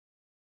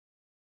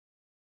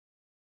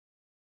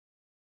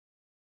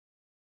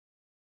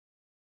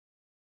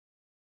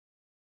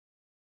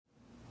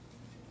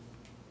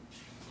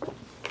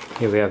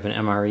Here we have an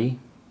MRE,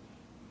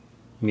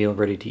 meal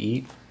ready to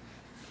eat,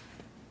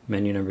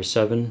 Menu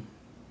No.7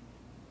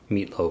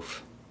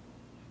 Meatloaf.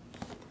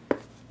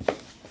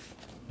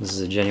 This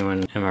is a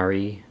genuine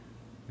MRE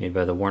made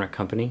by the Wornick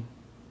Company.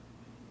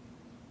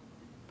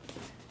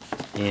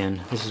 And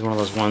this is one of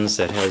those ones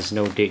that has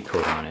no date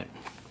code on it.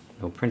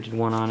 No printed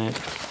one on it,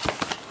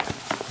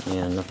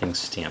 and nothing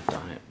stamped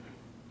on it.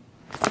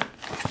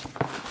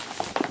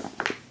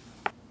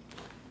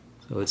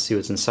 So let's see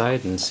what's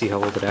inside and see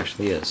how old it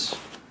actually is.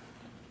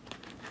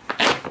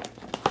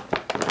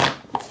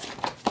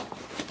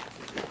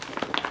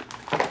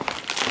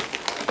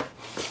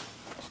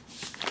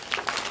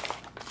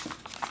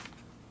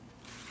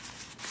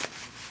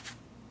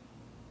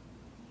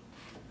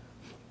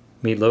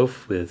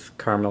 Meatloaf with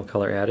caramel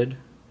color added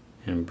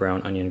and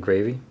brown onion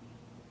gravy.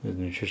 There's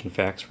the nutrition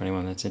facts for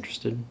anyone that's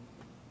interested.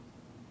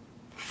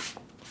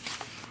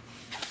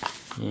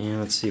 And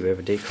let's see, we have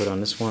a date code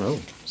on this one.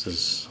 Oh, this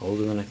is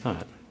older than I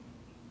thought.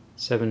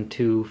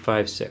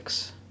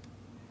 7256.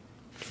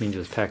 Which means it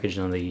was packaged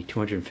on the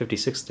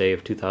 256th day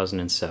of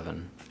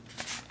 2007.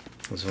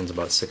 This one's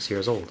about 6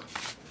 years old.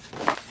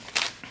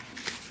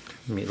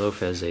 Meatloaf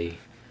has a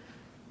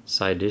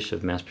side dish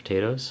of mashed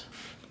potatoes.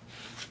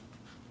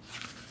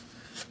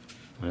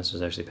 This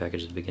was actually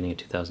packaged at the beginning of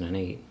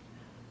 2008,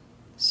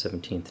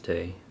 17th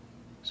day,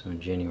 so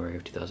in January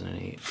of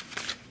 2008.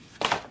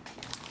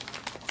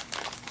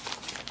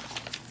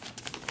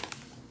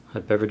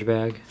 Hot beverage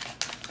bag,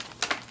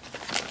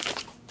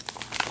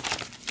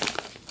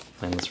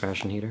 Flameless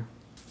ration heater,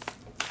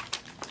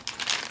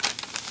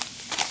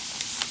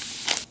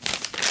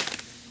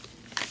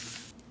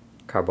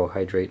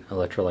 carbohydrate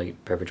electrolyte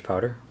beverage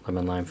powder,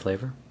 lemon lime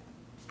flavor,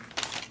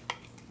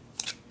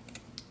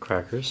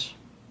 crackers,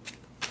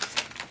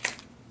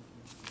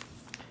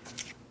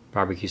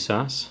 BBQ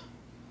sauce,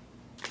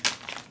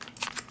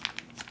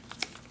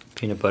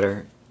 peanut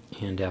butter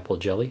and apple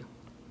jelly,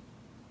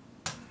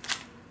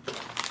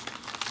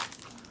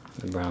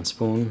 the brown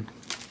spoon,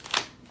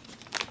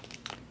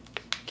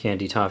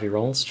 candy toffee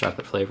rolls,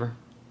 chocolate flavor,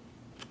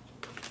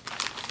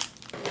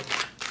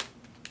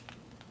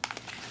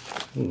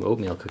 ooh,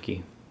 oatmeal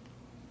cookie,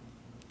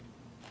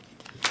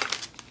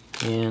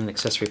 and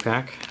accessory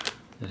pack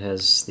that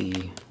has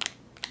the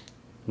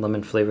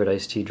lemon flavored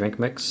iced tea drink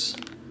mix,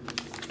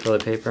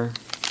 toilet paper,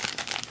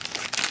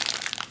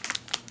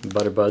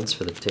 butter buds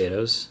for the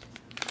potatoes,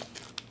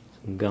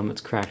 some gum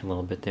that's cracked a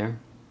little bit there,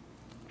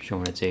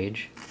 showing its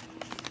age,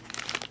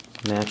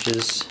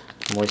 matches,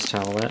 moist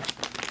towelette,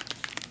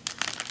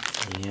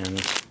 and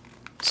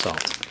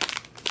salt.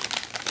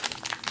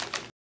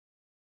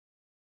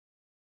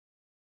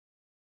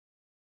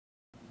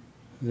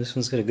 This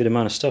one's got a good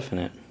amount of stuff in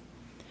it.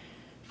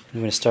 I'm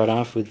going to start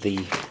off with the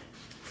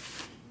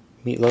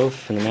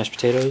meatloaf and the mashed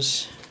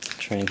potatoes.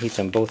 Try and heat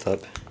them both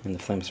up in the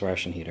Flameless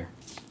ration heater.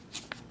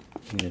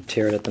 I'm going to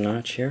tear it at the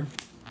notch here.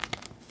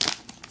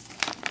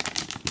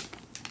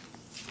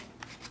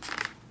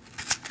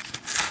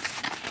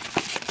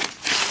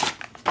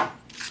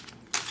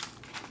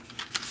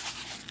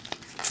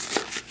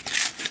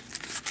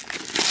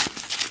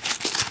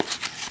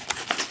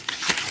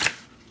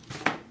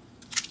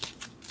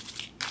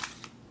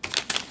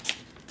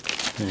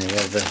 And we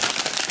have the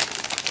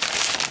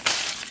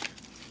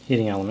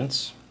heating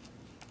elements.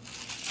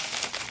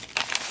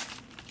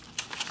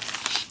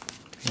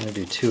 I'm going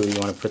to do two. You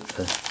want to put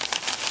the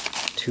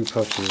two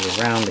pouches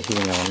around the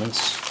heating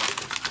elements.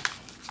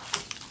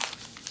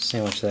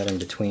 Sandwich that in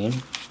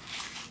between.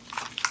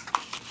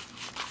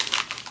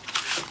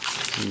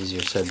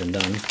 Easier said than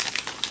done.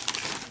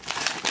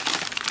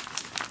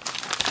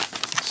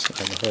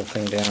 Slide the whole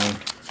thing down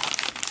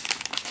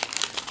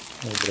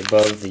a little bit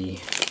above the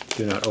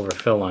do not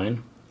overfill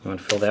line. You want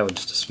to fill that with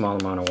just a small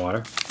amount of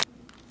water.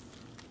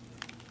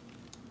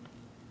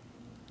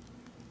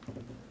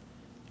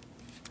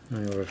 I'm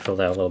going to overfill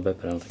that a little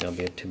bit, but I don't think that'll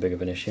be too big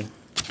of an issue.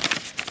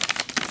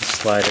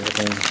 Slide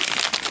everything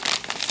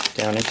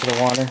down into the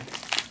water.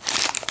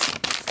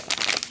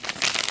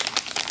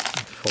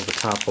 Fold the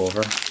top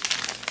over.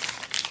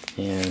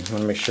 And I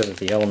want to make sure that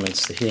the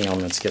elements, the heating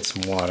elements, get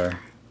some water.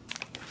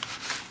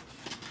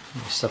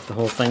 You stuff the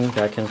whole thing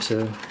back into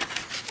one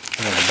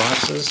of the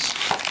boxes.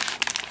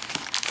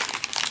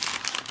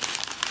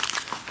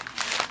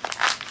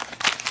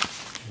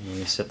 And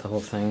you set the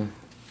whole thing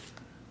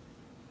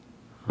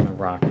on a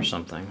rock or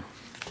something.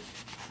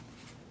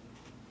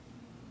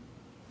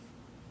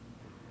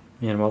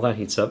 And while that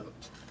heats up,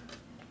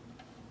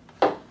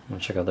 I'm going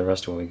to check out the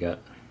rest of what we got.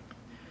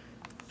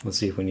 Let's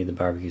see if we need the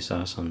barbecue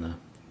sauce on the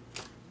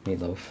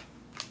meatloaf.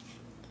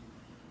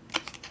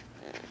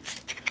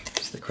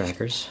 It's the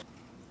crackers.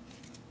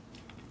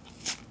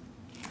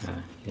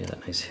 Yeah,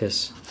 that nice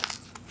hiss.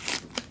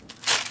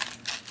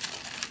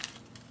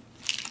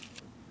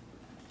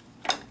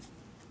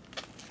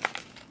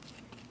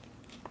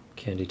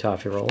 Candy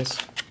toffee rolls,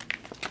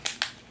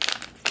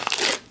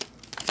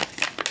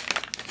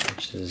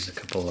 which is a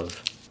couple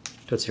of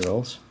Tootsie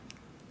rolls.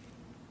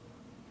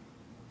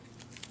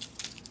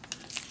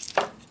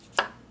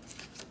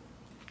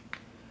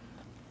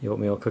 The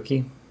oatmeal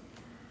cookie,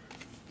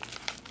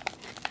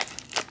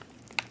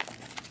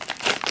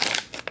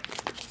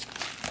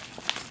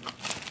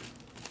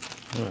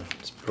 Oh,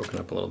 it's broken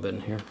up a little bit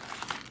in here.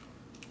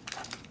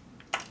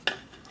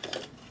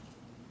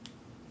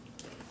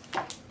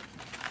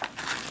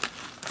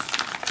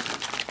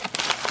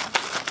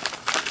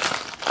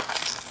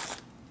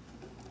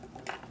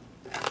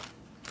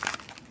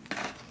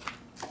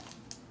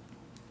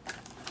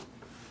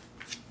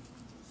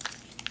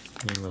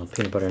 And a little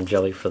peanut butter and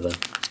jelly for the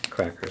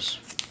crackers.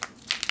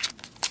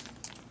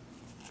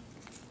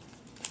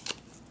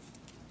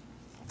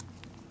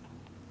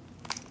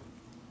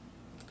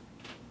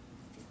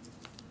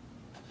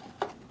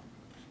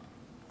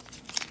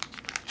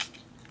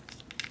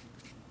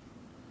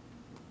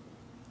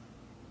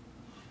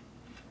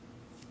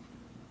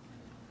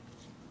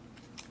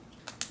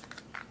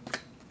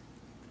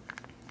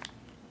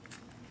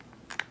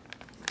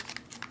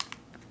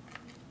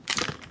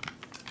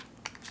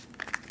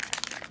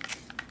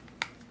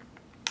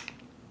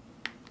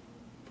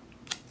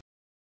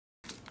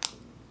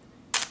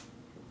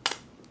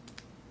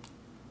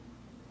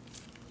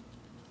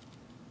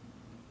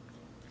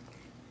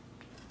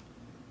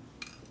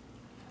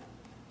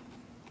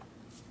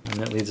 And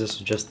that leaves us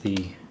with just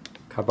the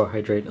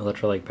carbohydrate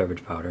electrolyte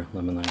beverage powder,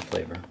 lemon lime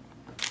flavor.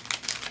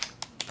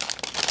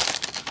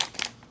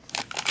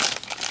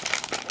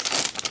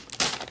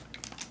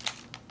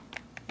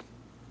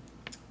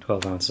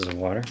 "12 ounces of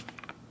water.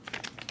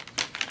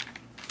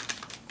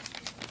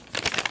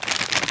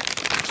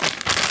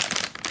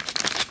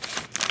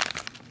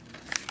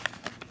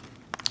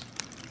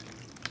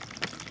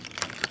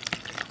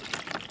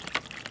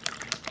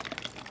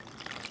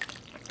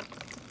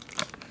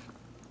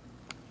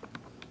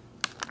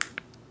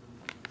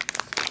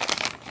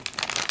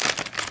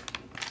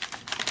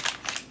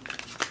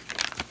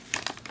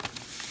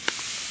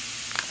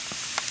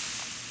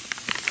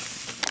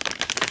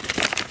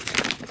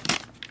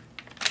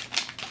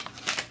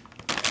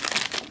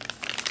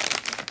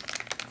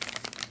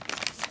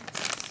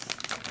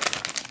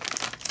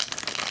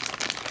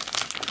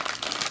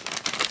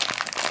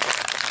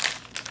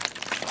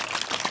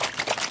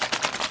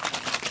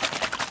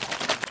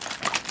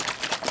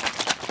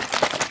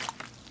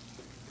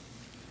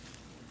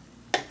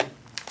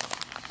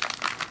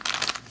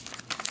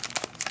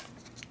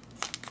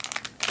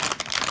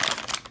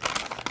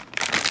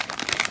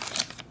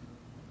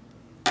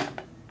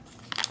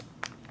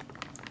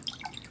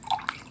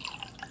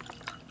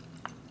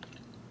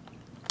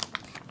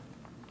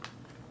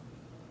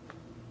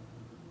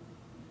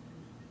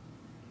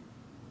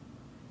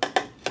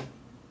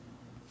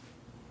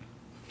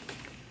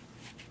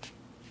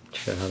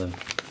 Check out how the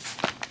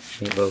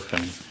meatloaf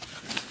and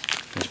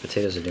mashed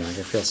potatoes are doing. I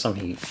can feel some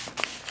heat.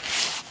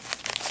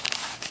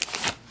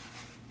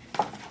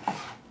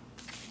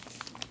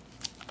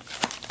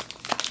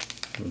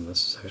 And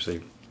this is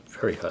actually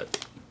very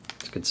hot.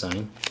 It's a good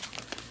sign.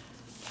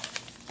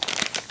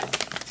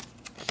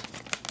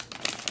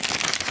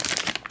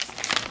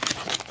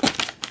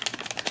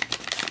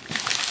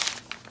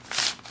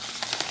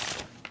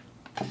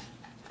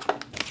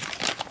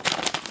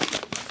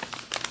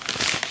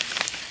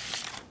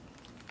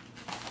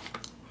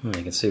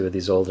 You can see with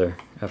these older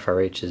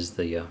FRHs,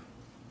 the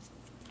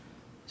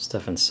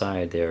stuff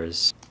inside there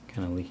is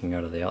kind of leaking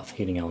out of the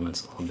heating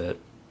elements a little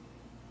bit.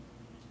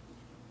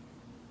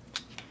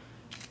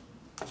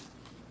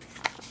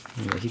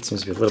 And the heat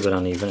seems to be a little bit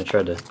uneven. I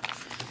tried to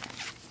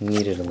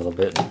knead it a little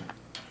bit.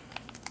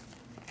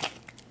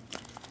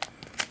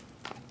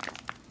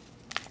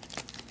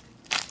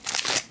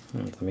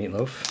 And the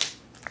meatloaf.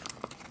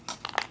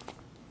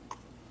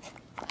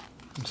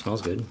 It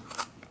smells good.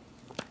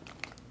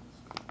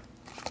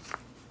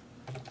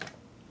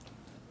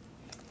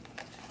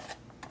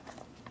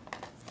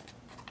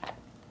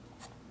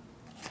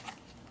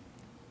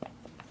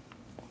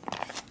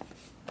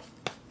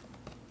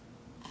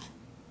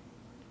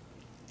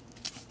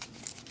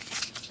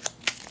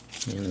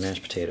 And the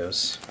mashed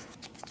potatoes.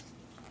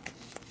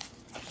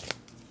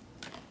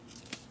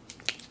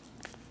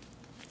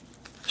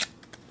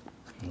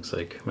 Looks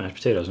like mashed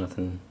potatoes,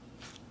 nothing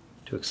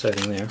too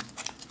exciting there.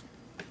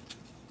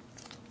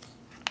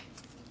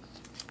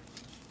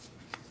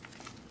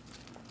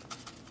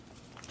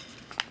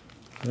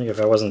 I think if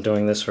I wasn't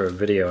doing this for a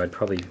video, I'd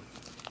probably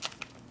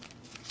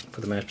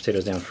put the mashed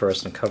potatoes down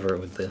first and cover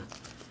it with the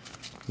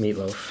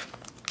meatloaf.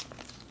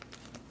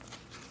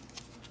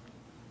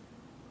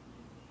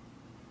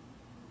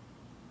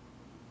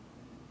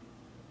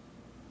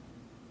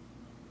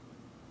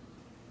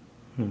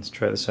 Let's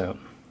try this out.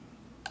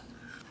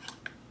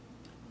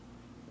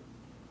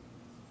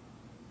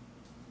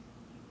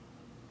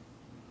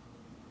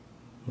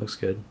 Looks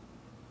good.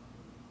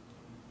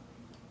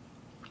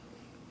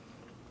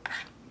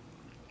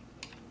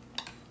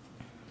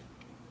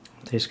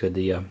 Tastes good.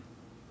 The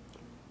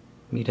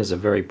meat has a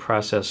very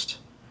processed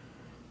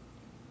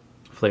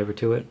flavor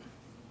to it,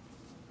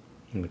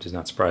 which is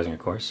not surprising, of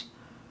course.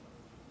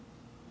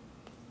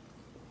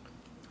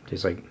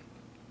 Tastes like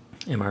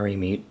MRE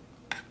meat.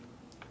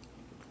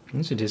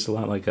 This tastes a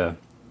lot like one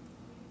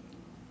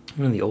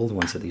of the old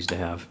ones that they used to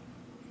have.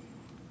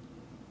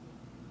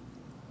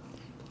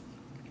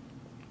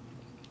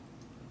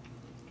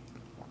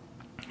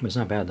 It's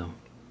not bad though.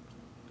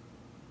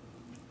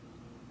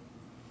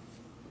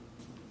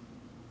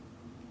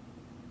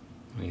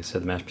 Like I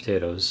said, the mashed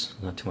potatoes,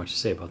 not too much to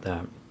say about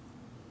that.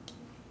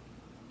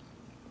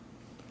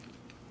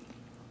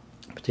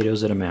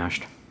 Potatoes that are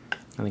mashed.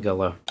 I think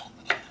I'll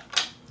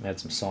add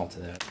some salt to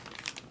that.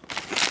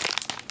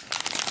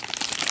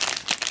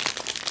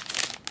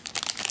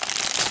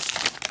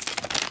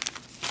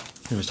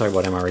 I was talking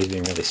about MREs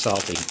being really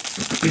salty.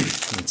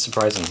 It's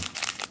surprising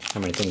how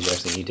many things you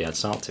actually need to add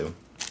salt to.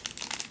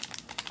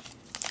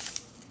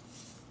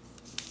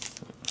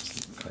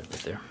 Quite a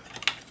bit there.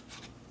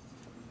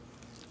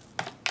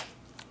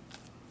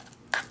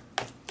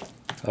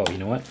 Oh, you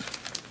know what?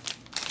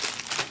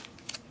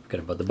 Forgot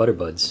about the butter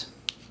buds.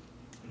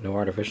 No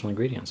artificial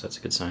ingredients, that's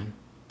a good sign.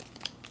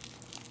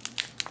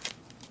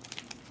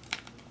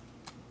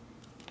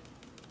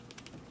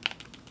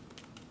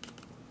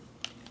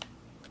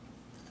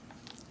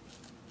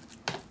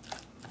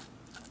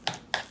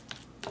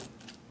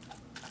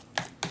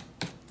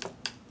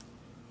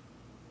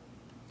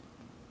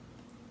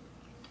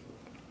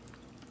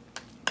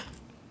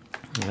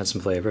 Add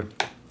some flavor.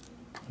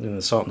 And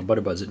the salt and the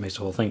butter buds, it makes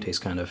the whole thing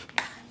taste kind of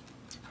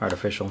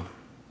artificial.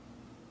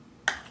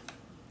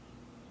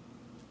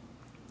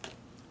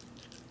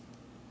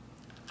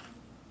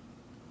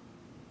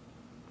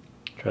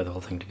 Try the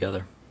whole thing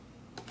together.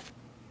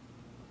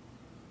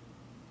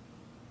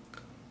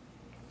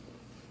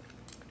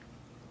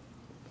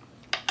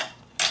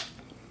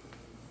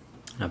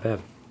 Not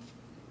bad.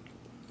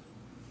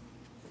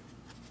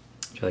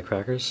 Try the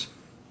crackers.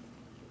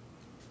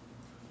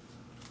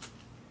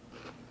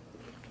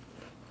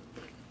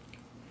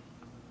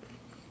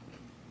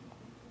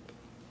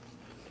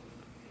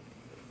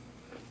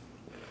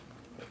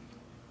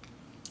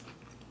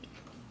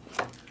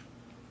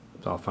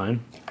 It's all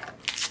fine.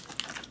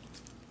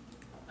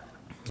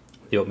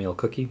 The oatmeal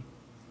cookie.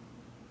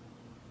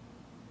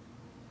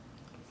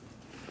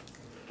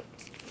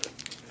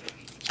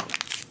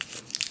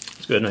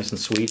 It's good, nice and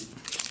sweet.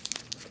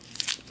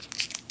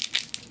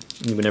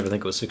 You would never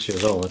think it was 6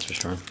 years old, that's for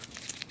sure.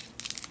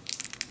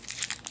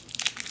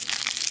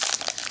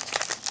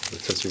 The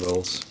Tootsie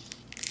Rolls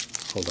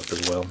hold up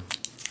as well.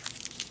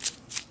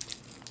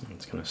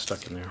 It's kind of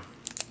stuck in there.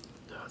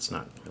 That's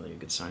not really a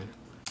good sign.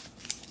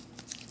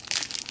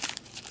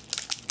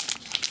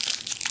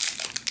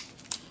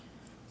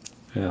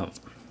 Well,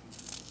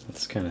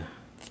 it's kind of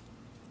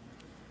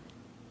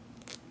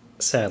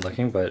sad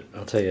looking, but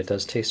I'll tell you it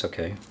does taste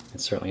okay. It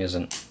certainly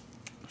isn't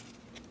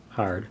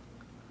hard.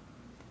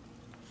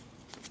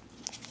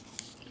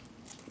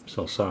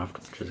 Still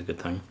soft, which is a good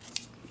thing.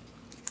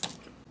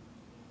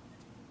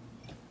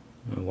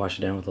 I'll wash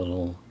it down with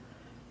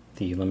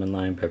the lemon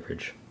lime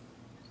beverage.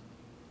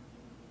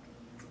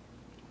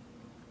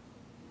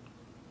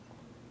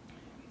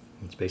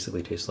 It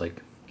basically tastes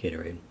like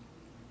Gatorade.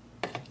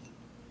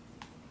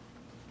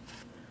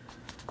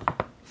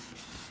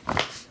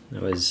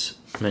 That was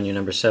Menu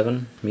No.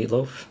 7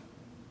 Meatloaf.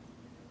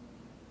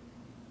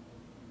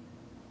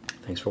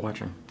 Thanks for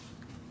watching.